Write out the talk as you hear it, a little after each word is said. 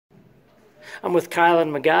I'm with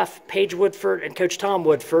Kilyn McGuff, Paige Woodford, and Coach Tom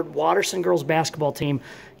Woodford. Watterson girls basketball team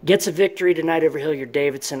gets a victory tonight over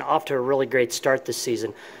Hilliard-Davidson, off to a really great start this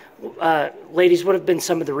season. Ladies, what have been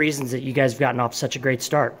some of the reasons that you guys have gotten off such a great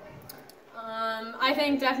start? I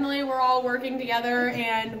think definitely we're all working together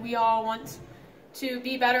and we all want to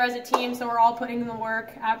be better as a team, so we're all putting in the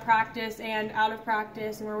work at practice and out of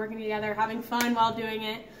practice, and we're working together, having fun while doing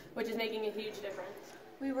it, which is making a huge difference.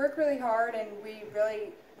 We work really hard and we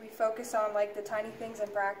focus on like the tiny things in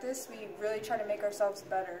practice. We really try to make ourselves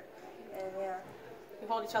better, and yeah. We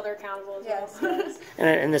hold each other accountable as yes, well. Yes.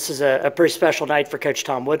 And this is a pretty special night for Coach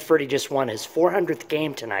Tom Woodford. He just won his 400th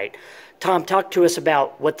game tonight. Tom, talk to us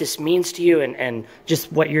about what this means to you and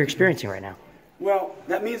just what you're experiencing right now. Well,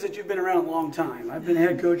 that means that you've been around a long time. I've been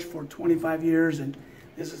head coach for 25 years, and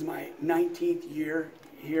this is my 19th year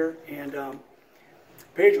here. And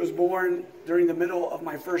Paige was born during the middle of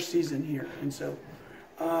my first season here. And so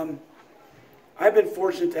I've been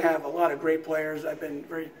fortunate to have a lot of great players.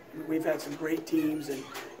 We've had some great teams and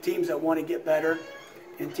teams that want to get better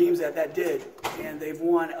and teams that did. And they've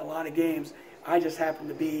won a lot of games. I just happen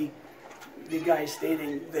to be the guy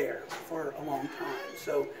standing there for a long time.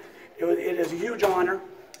 So it is a huge honor.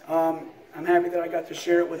 I'm happy that I got to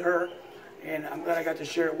share it with her, and I'm glad I got to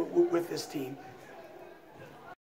share it with this team.